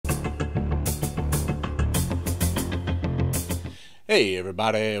Hey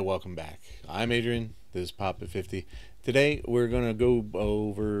everybody, welcome back. I'm Adrian, this is Pop at 50. Today we're going to go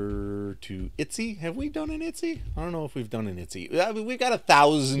over to ITZY. Have we done an ITZY? I don't know if we've done an ITZY. I mean, we've got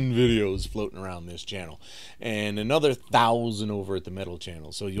 1,000 videos floating around this channel. And another 1,000 over at the Metal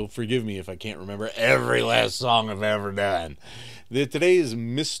channel. So you'll forgive me if I can't remember every last song I've ever done. Today is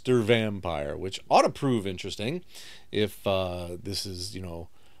Mr. Vampire, which ought to prove interesting if this is, you know,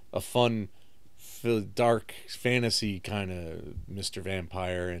 a fun dark fantasy kind of Mr.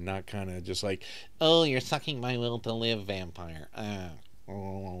 Vampire and not kind of just like, oh, you're sucking my will to live vampire.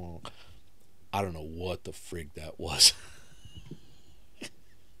 Oh. I don't know what the frig that was.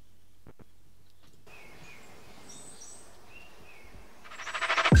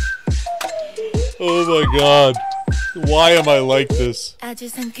 Oh my god. Why am I like this?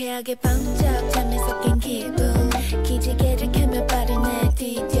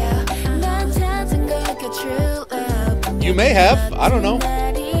 You may have. I don't know.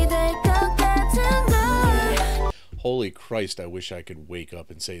 Holy Christ, I wish I could wake up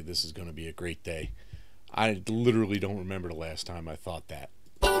and say this is going to be a great day. I literally don't remember the last time I thought that.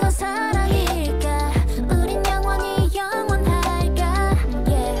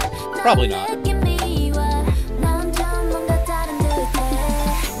 Probably not.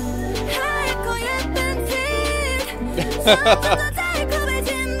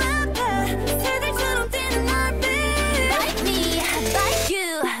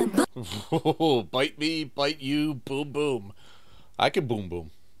 Bite me, bite you, boom boom. I can boom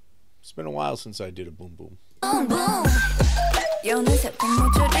boom. It's been a while since I did a boom boom. Boom boom.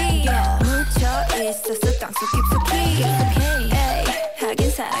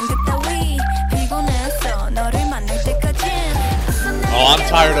 Oh, I'm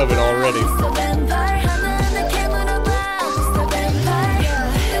tired of it already.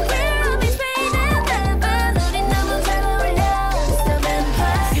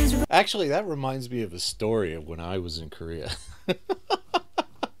 Actually, that reminds me of a story of when I was in Korea.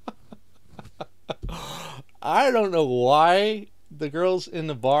 I don't know why the girls in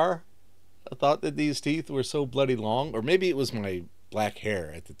the bar thought that these teeth were so bloody long, or maybe it was my black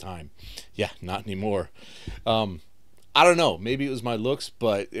hair at the time. Yeah, not anymore. I don't know. Maybe it was my looks,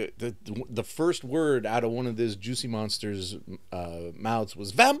 but the first word out of one of this Juicy Monster's mouths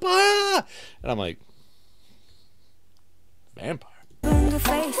was vampire, and I'm like, vampire.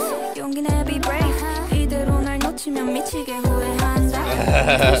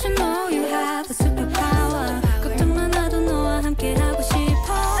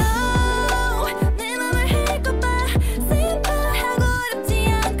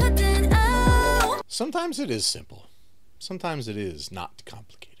 Sometimes it is simple. Sometimes it is not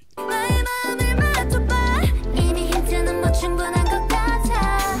complicated.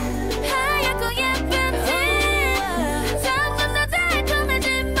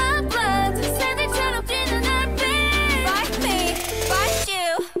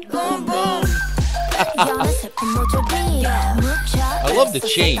 I love the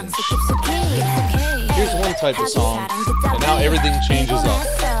change. Here's one type of song, and now everything changes up.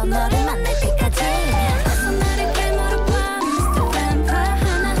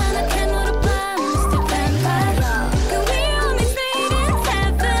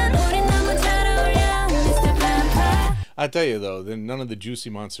 I tell you though, then none of the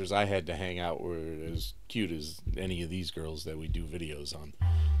Juicy Monsters I had to hang out were as cute as any of these girls that we do videos on.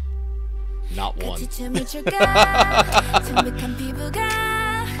 Not one.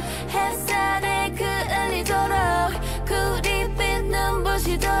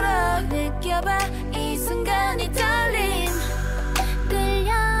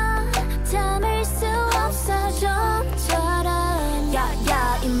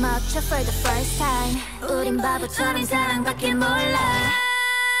 For the first time, 우린 바보처럼 사랑밖에 몰라.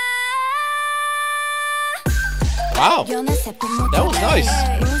 Wow, that was nice.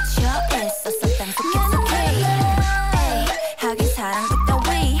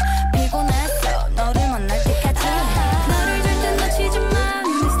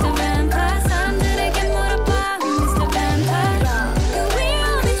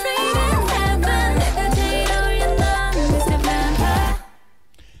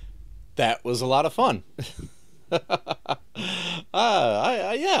 That was a lot of fun.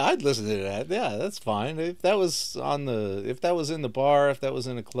 Yeah, I'd listen to that. Yeah, that's fine. If that was if that was in the bar, if that was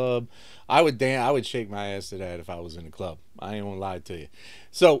in a club, I would shake my ass to that if I was in a club. I ain't gonna lie to you.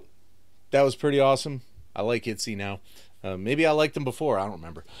 So that was pretty awesome. I like ITZY now. Maybe I liked them before. I don't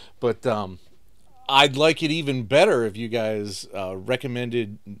remember. But I'd like it even better if you guys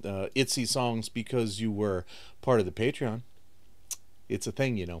recommended ITZY songs because you were part of the Patreon. It's a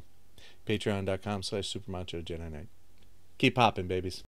thing, you know. Patreon.com/SuperMachoJediKnight. Keep popping, babies.